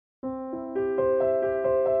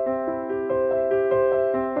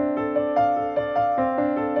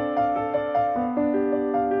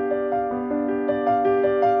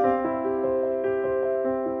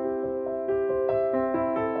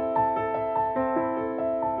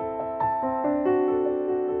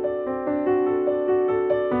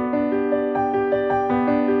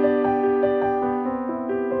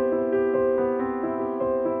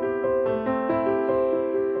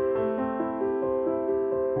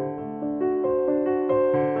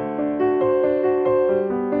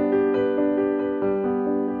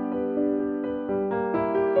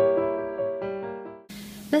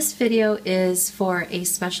This video is for a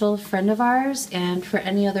special friend of ours and for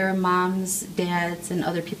any other moms, dads, and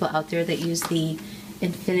other people out there that use the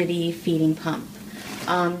Infinity feeding pump.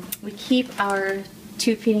 We keep our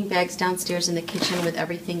tube feeding bags downstairs in the kitchen with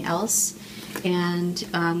everything else, and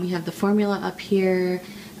we have the formula up here,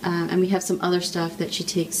 and we have some other stuff that she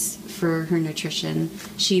takes for her nutrition,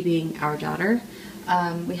 she being our daughter.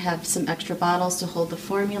 We have some extra bottles to hold the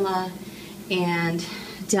formula, and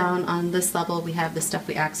down on this level we have the stuff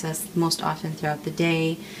we access most often throughout the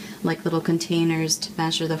day, like little containers to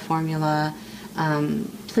measure the formula,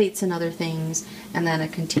 plates and other things, and then a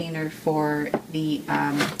container for the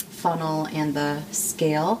funnel and the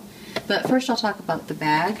scale. But first I'll talk about the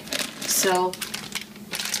bag. So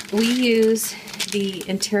we use the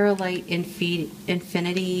Enteralite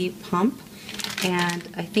Infinity pump, and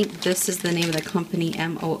I think this is the name of the company,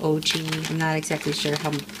 M-O-O-G. I'm not exactly sure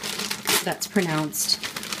how that's pronounced.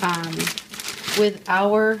 With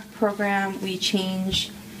our program, we change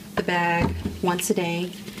the bag once a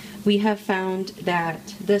day. We have found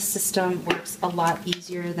that this system works a lot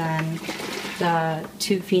easier than the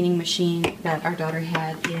tube feeding machine that our daughter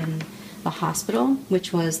had in the hospital,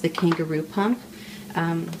 which was the kangaroo pump.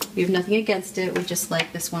 We have nothing against it, we just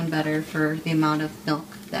like this one better for the amount of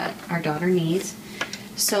milk that our daughter needs.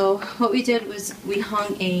 So what we did was we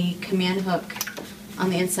hung a command hook on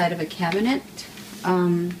the inside of a cabinet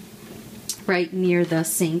right near the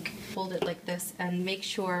sink. Hold it like this and make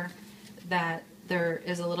sure that there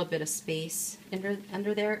is a little bit of space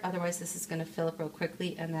under there, otherwise this is going to fill up real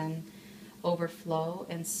quickly and then overflow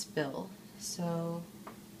and spill. So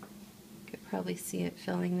you could probably see it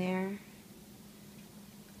filling there.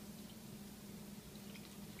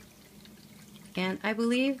 And I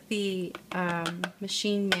believe the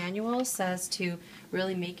machine manual says to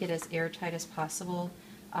really make it as airtight as possible.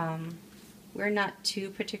 We're not too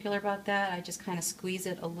particular about that. I just kind of squeeze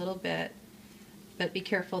it a little bit, but be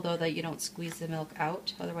careful though that you don't squeeze the milk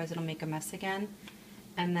out, otherwise it'll make a mess again.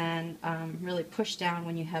 And then really push down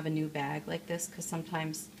when you have a new bag like this, because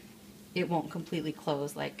sometimes it won't completely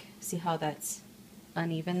close. Like, see how that's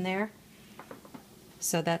uneven there?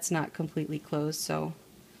 So that's not completely closed, so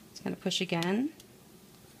just going to push again,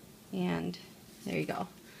 and there you go.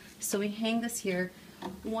 So we hang this here.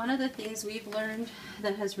 One of the things we've learned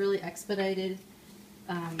that has really expedited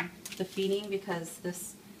the feeding, because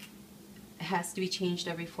this has to be changed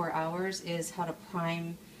every 4 hours, is how to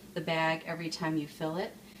prime the bag every time you fill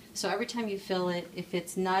it. So every time you fill it, if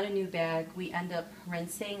it's not a new bag, we end up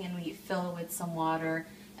rinsing and we fill with some water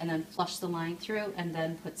and then flush the line through and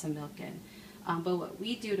then put some milk in. But what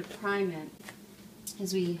we do to prime it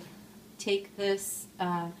is we take this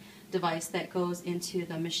device that goes into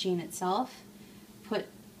the machine itself, put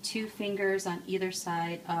 2 fingers on either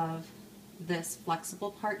side of this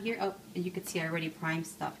flexible part here. Oh, and you can see I already primed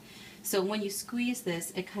stuff. So when you squeeze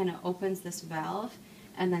this, it kind of opens this valve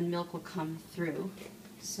and then milk will come through.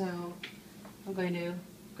 So I'm going to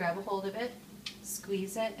grab a hold of it,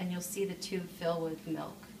 squeeze it, and you'll see the tube fill with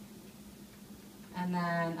milk. And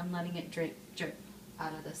then I'm letting it drip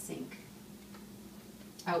out of the sink,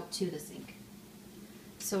 out to the sink.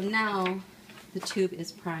 So now the tube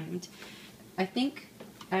is primed.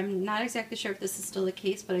 I'm not exactly sure if this is still the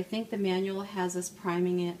case, but I think the manual has us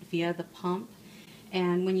priming it via the pump.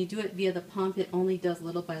 And when you do it via the pump, it only does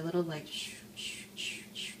little by little, like shh, shh, shh,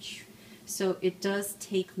 shh, shh. So it does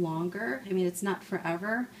take longer. I mean, it's not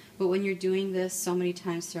forever, but when you're doing this so many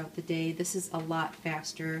times throughout the day, this is a lot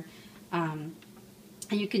faster. And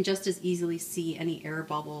you can just as easily see any air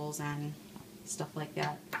bubbles and stuff like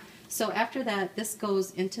that. So after that, this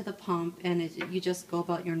goes into the pump, and you just go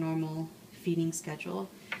about your normal feeding schedule.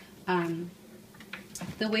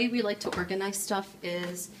 The way we like to organize stuff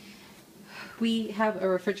is we have a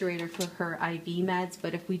refrigerator for her IV meds,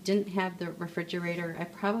 but if we didn't have the refrigerator, I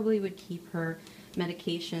probably would keep her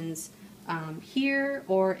medications here,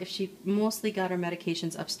 or if she mostly got her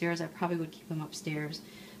medications upstairs, I probably would keep them upstairs.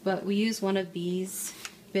 But we use one of these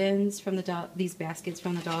bins from these baskets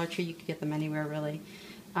from the Dollar Tree. You could get them anywhere, really.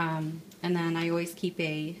 And then I always keep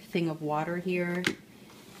a thing of water here,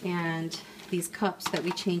 and these cups that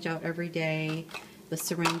we change out every day, the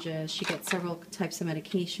syringes. She gets several types of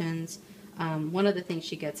medications. One of the things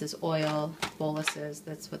she gets is oil boluses.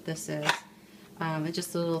 That's what this is. It's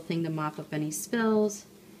just a little thing to mop up any spills,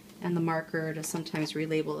 and the marker to sometimes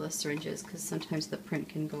relabel the syringes, because sometimes the print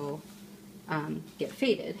can go get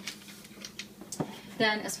faded.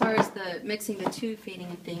 Then as far as the mixing the tube feeding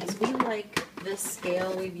and things, we like this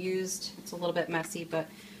scale we've used. It's a little bit messy, but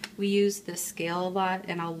we use this scale a lot,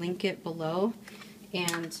 and I'll link it below.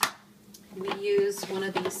 And We use one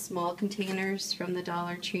of these small containers from the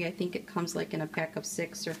Dollar Tree. I think it comes like in a pack of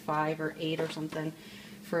 6 or 5 or 8 or something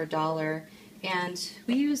for $1. And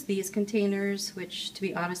we use these containers, which, to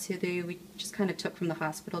be honest with you, we just kind of took from the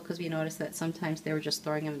hospital because we noticed that sometimes they were just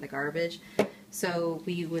throwing them in the garbage. So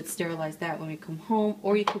we would sterilize that when we come home,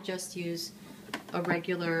 or you could just use a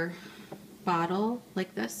regular bottle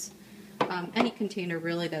like this. Any container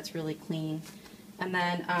really that's really clean. And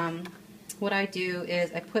then what I do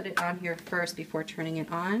is I put it on here first before turning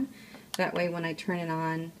it on. That way when I turn it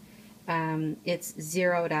on, it's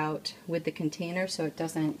zeroed out with the container so it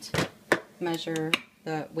doesn't measure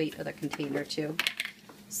the weight of the container too.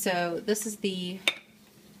 So this is the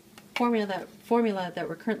formula that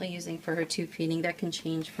we're currently using for her tube feeding. That can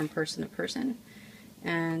change from person to person.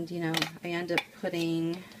 And you know, I end up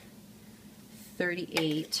putting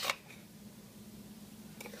 38.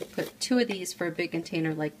 Put 2 of these for a big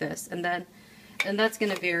container like this, and that's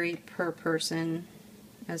going to vary per person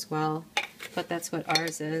as well, but that's what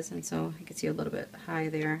ours is, and so I can see a little bit high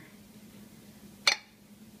there.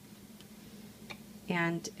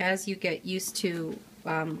 And as you get used to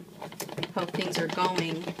how things are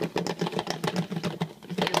going,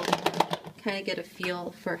 you'll kind of get a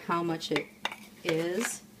feel for how much it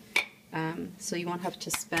is, so you won't have to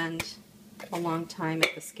spend a long time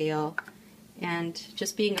at the scale. And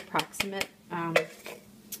just being approximate,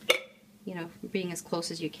 you know, being as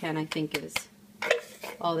close as you can, I think is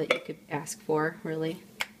all that you could ask for, really.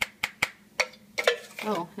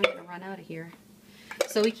 Oh, I'm going to run out of here.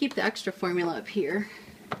 So we keep the extra formula up here,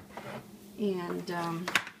 and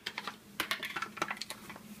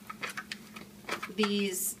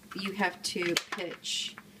these you have to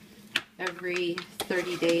pitch every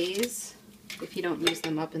 30 days if you don't use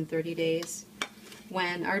them up in 30 days.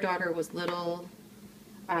 When our daughter was little,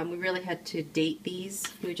 we really had to date these.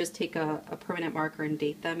 We would just take a permanent marker and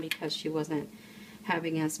date them because she wasn't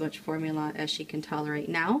having as much formula as she can tolerate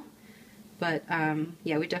now. But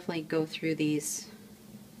yeah, we definitely go through these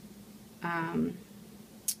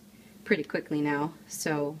pretty quickly now,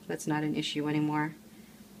 so that's not an issue anymore.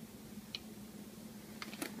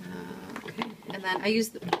 Okay, and then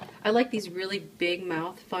I like these really big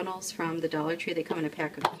mouth funnels from the Dollar Tree. They come in a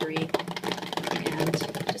pack of 3, and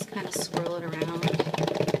just kind of swirl it around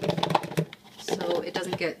so it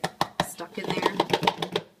doesn't get stuck in there.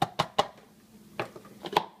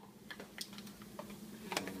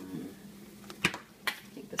 I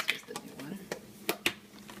think this was the new one.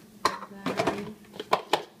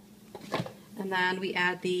 And then we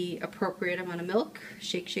add the appropriate amount of milk,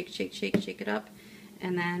 shake, shake, shake, shake, shake it up,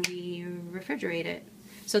 and then we refrigerate it.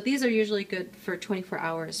 So these are usually good for 24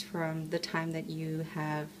 hours from the time that you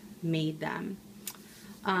have made them.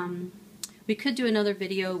 We could do another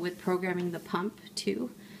video with programming the pump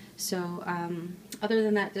too. So other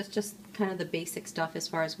than that, that's just kind of the basic stuff as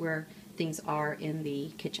far as where things are in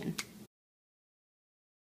the kitchen.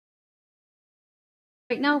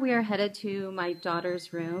 Right now we are headed to my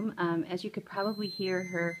daughter's room. As you could probably hear,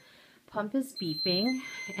 her pump is beeping,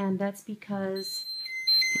 and that's because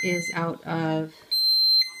it is out of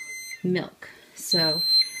milk. So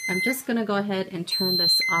I'm just going to go ahead and turn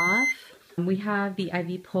this off. We have the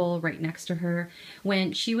IV pole right next to her.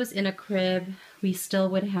 When she was in a crib, we still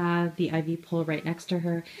would have the IV pole right next to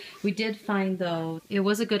her. We did find, though, it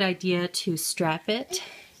was a good idea to strap it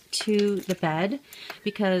to the bed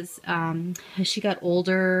because as she got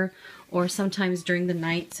older, or sometimes during the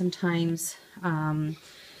night, sometimes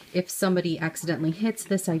if somebody accidentally hits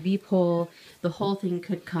this IV pole, the whole thing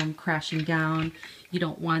could come crashing down. You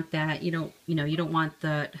don't want that. You don't want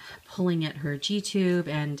the pulling at her G-tube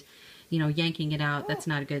and yanking it out. That's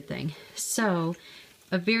not a good thing. So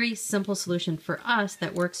a very simple solution for us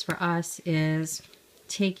that works for us is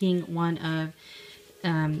taking one of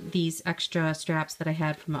these extra straps that I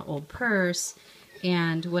had from my old purse,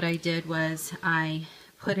 and what I did was I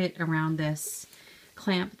put it around this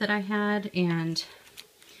clamp that I had and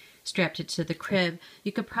strapped it to the crib.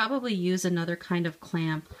 You could probably use another kind of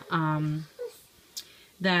clamp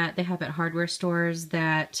that they have at hardware stores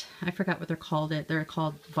that, I forgot what they're called. They're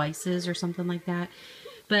called vices or something like that.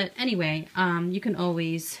 But anyway, you can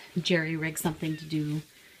always jerry-rig something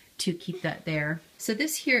to keep that there. So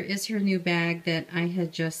this here is her new bag that I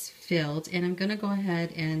had just filled, and I'm gonna go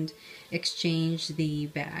ahead and exchange the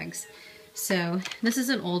bags. So this is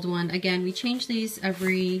an old one. Again, we change these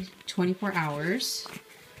every 24 hours.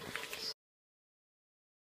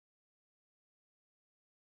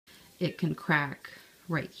 It can crack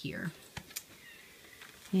right here.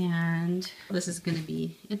 And this is going to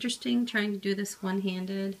be interesting trying to do this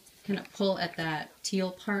one-handed. Kind of pull at that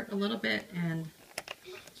teal part a little bit and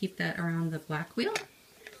keep that around the black wheel.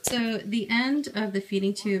 So the end of the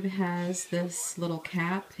feeding tube has this little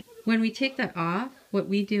cap. When we take that off, what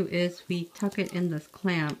we do is we tuck it in this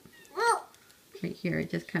clamp right here.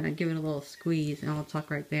 Just kind of give it a little squeeze and it'll tuck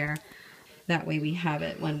right there. That way we have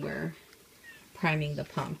it when we're priming the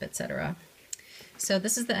pump, etc. So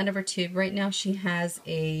this is the end of her tube. Right now she has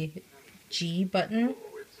a G button,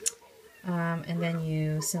 and then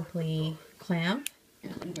you simply clamp.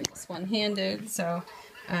 And it's one-handed, so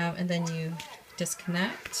and then you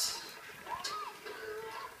disconnect,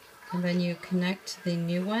 and then you connect the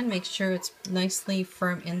new one. Make sure it's nicely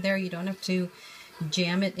firm in there. You don't have to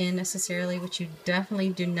jam it in necessarily, which you definitely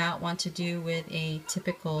do not want to do with a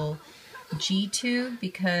typical G tube,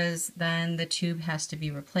 because then the tube has to be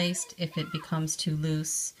replaced if it becomes too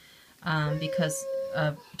loose because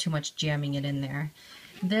of too much jamming it in there.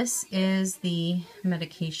 This is the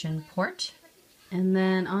medication port. And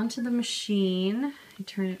then onto the machine, you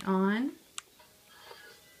turn it on.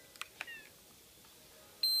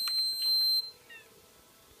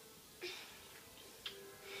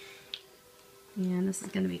 And this is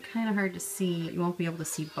going to be kind of hard to see. You won't be able to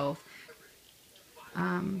see both.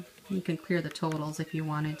 You can clear the totals if you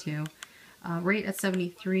wanted to. Rate at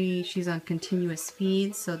 73, she's on continuous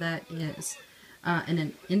feed, so that is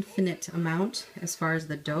an infinite amount as far as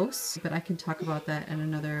the dose, but I can talk about that at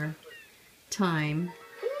another time.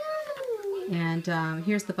 And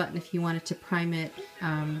here's the button if you wanted to prime it.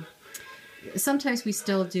 Sometimes we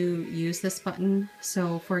still do use this button,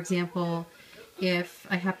 so for example, if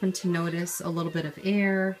I happen to notice a little bit of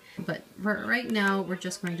air, but right now we're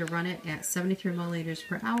just going to run it at 73 milliliters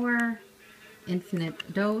per hour,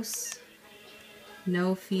 infinite dose,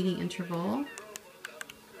 no feeding interval,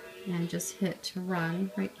 and just hit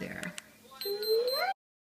run right there.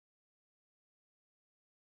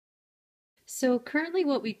 So currently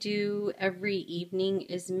what we do every evening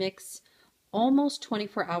is mix almost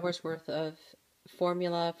 24 hours worth of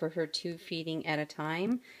formula for her tube feeding at a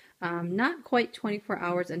time. Not quite 24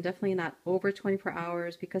 hours and definitely not over 24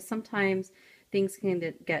 hours, because sometimes things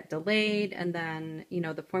can get delayed and then, you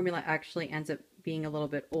know, the formula actually ends up being a little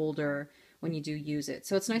bit older when you do use it.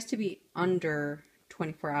 So it's nice to be under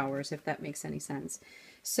 24 hours, if that makes any sense.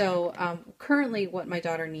 So currently what my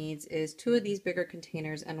daughter needs is 2 of these bigger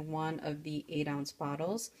containers and 1 of the 8-ounce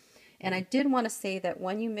bottles. And I did want to say that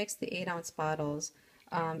when you mix the 8-ounce bottles,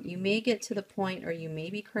 you may get to the point, or you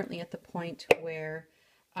may be currently at the point where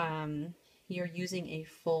you're using a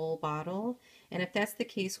full bottle. And if that's the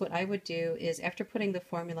case, what I would do is, after putting the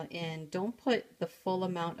formula in, don't put the full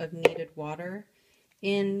amount of needed water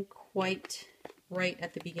in quite right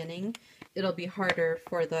at the beginning. It'll be harder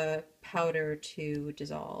for the powder to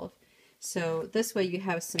dissolve. So this way you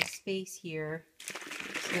have some space here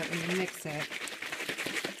so that when you mix it,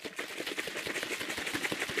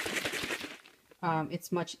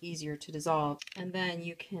 it's much easier to dissolve. And then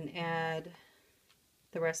you can add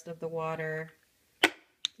the rest of the water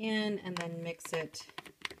in and then mix it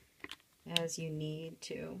as you need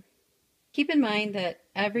to. Keep in mind that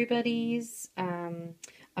everybody's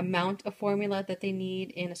amount of formula that they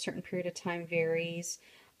need in a certain period of time varies.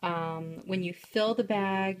 When you fill the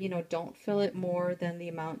bag, you know, don't fill it more than the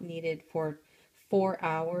amount needed for 4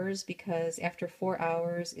 hours, because after 4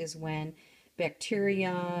 hours is when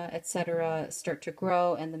bacteria, etc., start to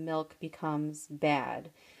grow and the milk becomes bad.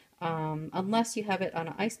 Unless you have it on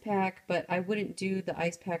an ice pack, but I wouldn't do the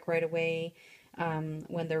ice pack right away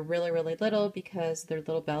when they're really, really little, because their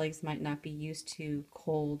little bellies might not be used to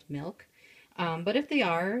cold milk. But if they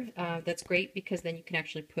are, that's great, because then you can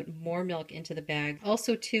actually put more milk into the bag.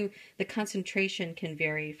 Also, too, the concentration can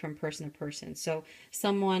vary from person to person. So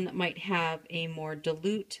someone might have a more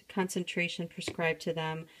dilute concentration prescribed to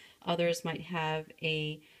them. Others might have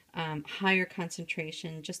a higher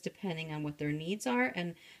concentration, just depending on what their needs are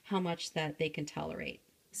and how much that they can tolerate.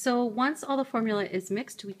 So once all the formula is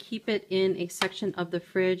mixed, we keep it in a section of the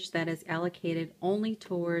fridge that is allocated only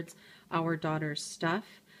towards our daughter's stuff.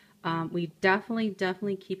 We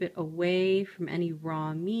definitely keep it away from any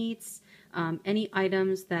raw meats, any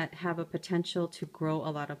items that have a potential to grow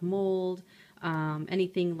a lot of mold,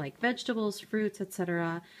 anything like vegetables, fruits,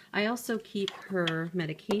 etc. I also keep her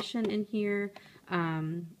medication in here.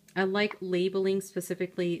 I like labeling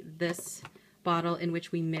specifically this bottle in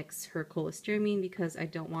which we mix her cholestyramine, because I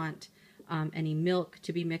don't want any milk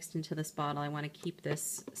to be mixed into this bottle. I want to keep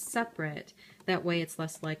this separate. That way it's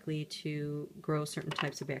less likely to grow certain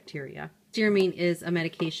types of bacteria. Cholestyramine is a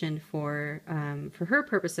medication for her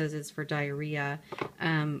purposes, is for diarrhea,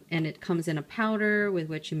 and it comes in a powder with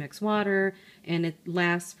which you mix water, and it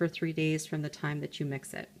lasts for 3 days from the time that you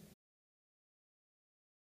mix it.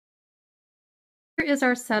 Here is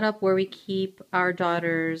our setup where we keep our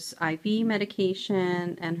daughter's IV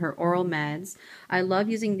medication and her oral meds. I love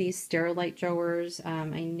using these Enteralite drawers.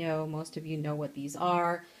 I know most of you know what these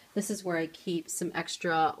are. This is where I keep some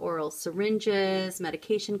extra oral syringes,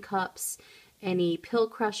 medication cups, any pill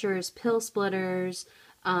crushers, pill splitters,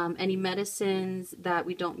 any medicines that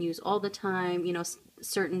we don't use all the time, you know,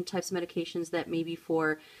 certain types of medications that maybe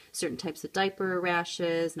for certain types of diaper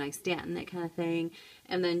rashes, Nystatin, that kind of thing.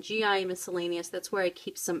 And then GI miscellaneous, that's where I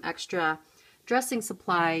keep some extra dressing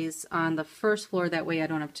supplies on the first floor. That way I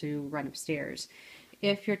don't have to run upstairs.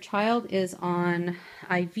 If your child is on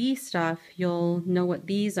IV stuff, you'll know what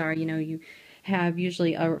these are. You know, you have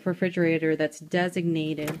usually a refrigerator that's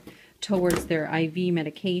designated towards their IV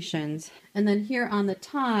medications. And then here on the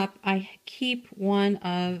top, I keep one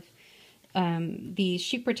of the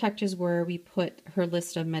sheet protectors where we put her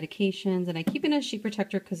list of medications, and I keep it in a sheet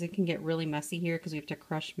protector because it can get really messy here because we have to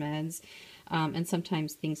crush meds, and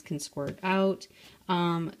sometimes things can squirt out.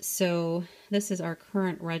 So this is our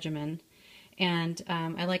current regimen, and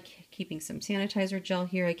I like keeping some sanitizer gel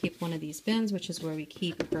here. I keep one of these bins, which is where we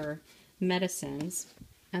keep her medicines,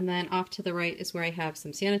 and then off to the right is where I have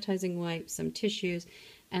some sanitizing wipes, some tissues,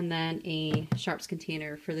 and then a sharps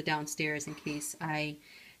container for the downstairs in case I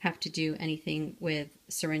have to do anything with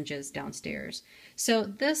syringes downstairs. So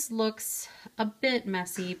this looks a bit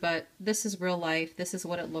messy, but this is real life. This is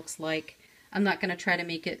what it looks like. I'm not going to try to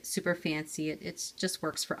make it super fancy. It just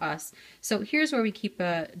works for us. So here's where we keep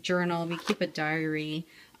a journal. We keep a diary.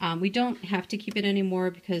 We don't have to keep it anymore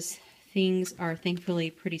because things are thankfully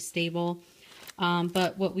pretty stable.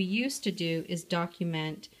 But what we used to do is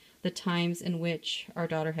document the times in which our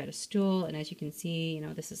daughter had a stool. And as you can see, you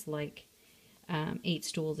know, this is like 8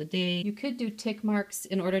 stools a day. You could do tick marks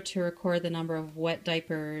in order to record the number of wet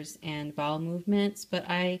diapers and bowel movements, but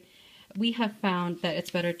we have found that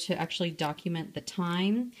it's better to actually document the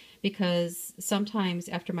time, because sometimes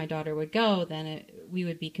after my daughter would go, then we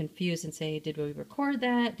would be confused and say, did we record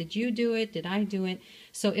that? Did you do it? Did I do it?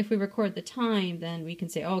 So if we record the time, then we can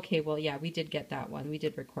say, oh, okay, well, yeah, we did get that one. We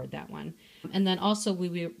did record that one. And then also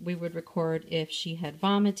we would record if she had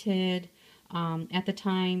vomited. At the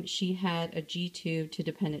time, she had a G-tube to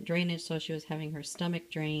dependent drainage, so she was having her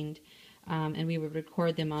stomach drained, and we would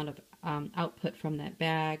record the amount of output from that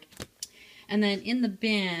bag. And then in the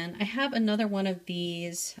bin, I have another one of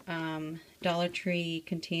these Dollar Tree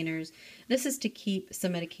containers. This is to keep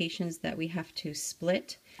some medications that we have to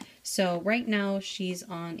split. So right now, she's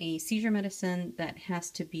on a seizure medicine that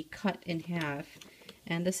has to be cut in half,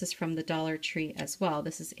 and this is from the Dollar Tree as well.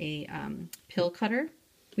 This is a pill cutter.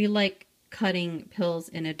 We like cutting pills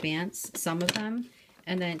in advance, some of them,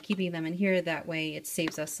 and then keeping them in here. That way it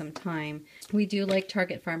saves us some time. We do like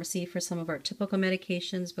Target Pharmacy for some of our typical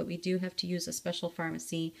medications, but we do have to use a special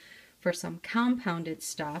pharmacy for some compounded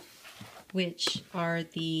stuff, which are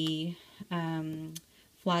the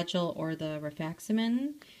Flagyl or the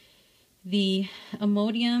rifaximin. The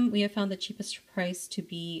Imodium, we have found the cheapest price to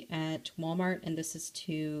be at Walmart, and this is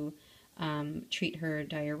to treat her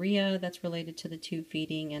diarrhea that's related to the tube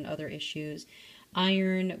feeding and other issues.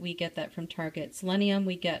 Iron, we get that from Target. Selenium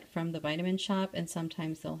we get from the vitamin shop, and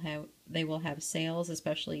sometimes they will have sales,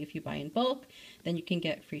 especially if you buy in bulk, then you can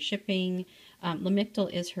get free shipping.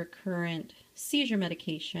 Lamictal is her current seizure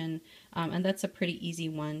medication, and that's a pretty easy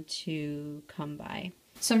one to come by.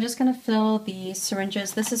 So I'm just going to fill the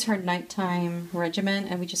syringes. This is her nighttime regimen,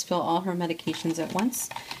 and we just fill all her medications at once,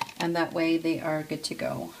 and that way they are good to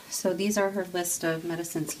go. So these are her list of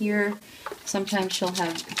medicines here. Sometimes she'll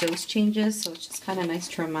have dose changes, so it's just kind of nice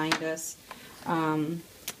to remind us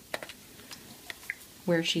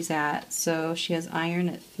where she's at. So she has iron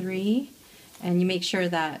at 3, and you make sure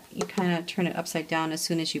that you kind of turn it upside down as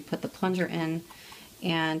soon as you put the plunger in.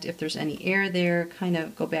 And if there's any air there, kind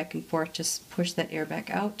of go back and forth, just push that air back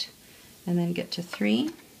out, and then get to 3.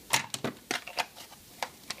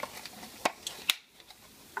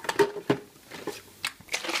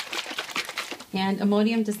 And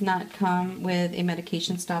Imodium does not come with a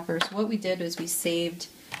medication stopper, so what we did was we saved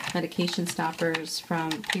medication stoppers from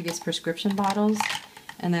previous prescription bottles,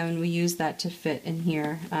 and then we used that to fit in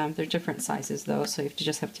here. They're different sizes though, so you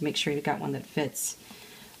just have to make sure you got one that fits.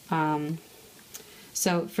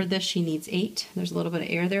 So for this she needs 8. There's a little bit of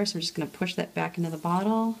air there, so I'm just going to push that back into the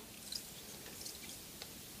bottle.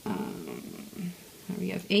 There we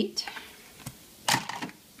have 8.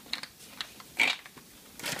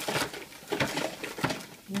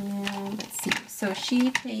 And let's see, so she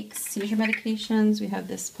takes seizure medications. We have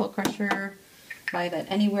this pill crusher, buy that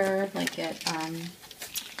anywhere, like at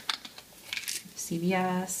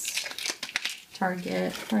CVS,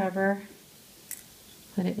 Target, wherever.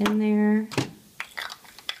 Put it in there.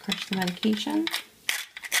 the medication.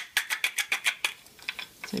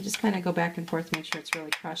 So I just kind of go back and forth to make sure it's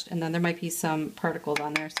really crushed. And then there might be some particles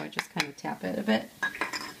on there, so I just kind of tap it a bit.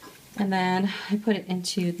 And then I put it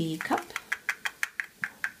into the cup.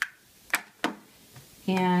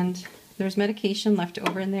 And there's medication left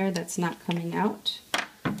over in there that's not coming out.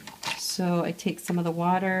 So I take some of the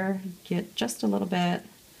water, get just a little bit,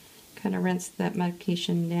 kind of rinse that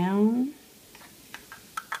medication down.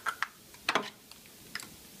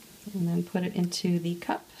 And then put it into the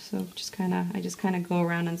cup. So I just kind of go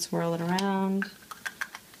around and swirl it around.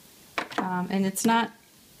 And it's not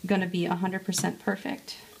going to be 100%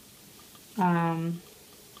 perfect,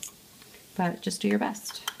 but just do your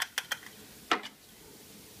best.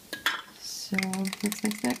 So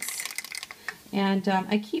mix. And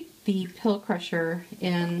I keep the pill crusher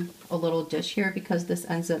in a little dish here because this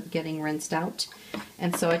ends up getting rinsed out.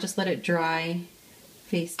 And so I just let it dry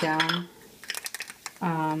face down.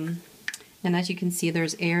 And as you can see,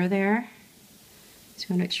 there's air there. So you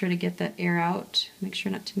want to make sure to get that air out. Make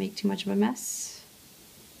sure not to make too much of a mess,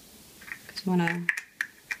 because you want to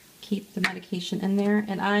keep the medication in there.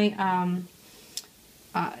 And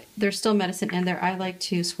there's still medicine in there. I like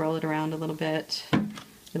to swirl it around a little bit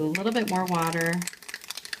with a little bit more water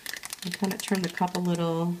and kind of turn the cup a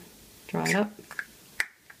little, draw it up,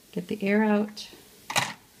 get the air out.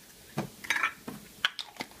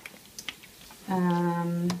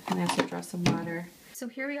 And I also draw some water. So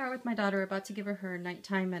here we are with my daughter, about to give her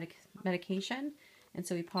nighttime medication. And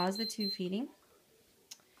so we pause the tube feeding.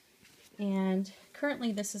 And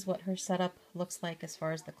currently this is what her setup looks like as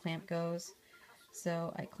far as the clamp goes.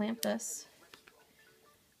 So I clamp this.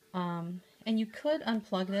 And you could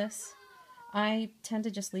unplug this. I tend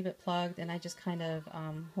to just leave it plugged, and I just kind of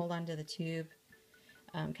hold onto the tube,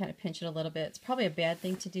 kind of pinch it a little bit. It's probably a bad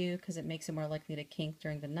thing to do because it makes it more likely to kink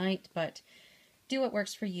during the night, but do what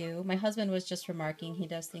works for you. My husband was just remarking he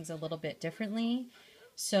does things a little bit differently.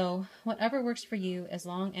 So whatever works for you, as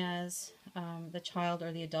long as the child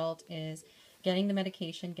or the adult is getting the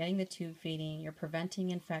medication, getting the tube feeding, you're preventing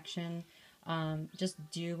infection, just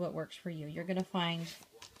do what works for you. You're going to find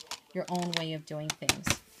your own way of doing things.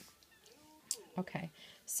 Okay,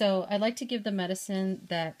 so I like to give the medicine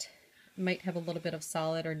that might have a little bit of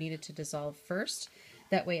solid or needed to dissolve first.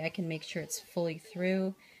 That way I can make sure it's fully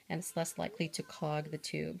through and it's less likely to clog the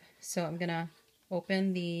tube. So I'm going to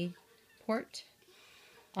open the port,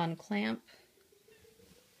 unclamp,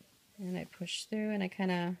 and I push through, and I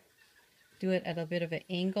kind of do it at a bit of an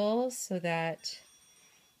angle so that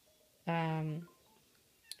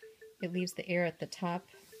it leaves the air at the top,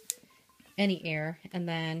 any air, and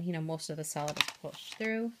then, you know, most of the solid is pushed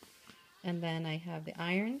through. And then I have the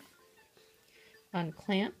iron,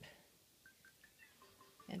 unclamp,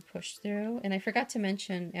 and push through. And I forgot to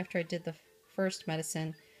mention, after I did the first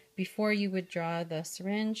medicine, before you would draw the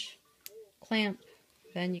syringe, clamp,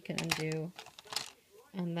 then you can undo.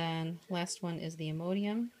 And then last one is the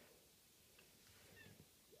Imodium.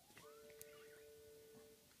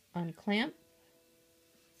 Unclamp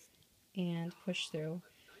and push through.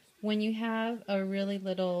 When you have a really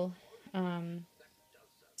little,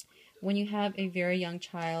 when you have a very young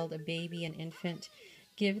child, a baby, an infant,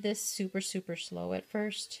 give this super slow at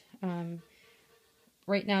first.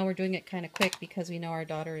 Right now we're doing it kind of quick because we know our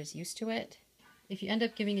daughter is used to it. If you end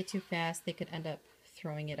up giving it too fast, they could end up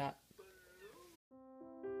throwing it up.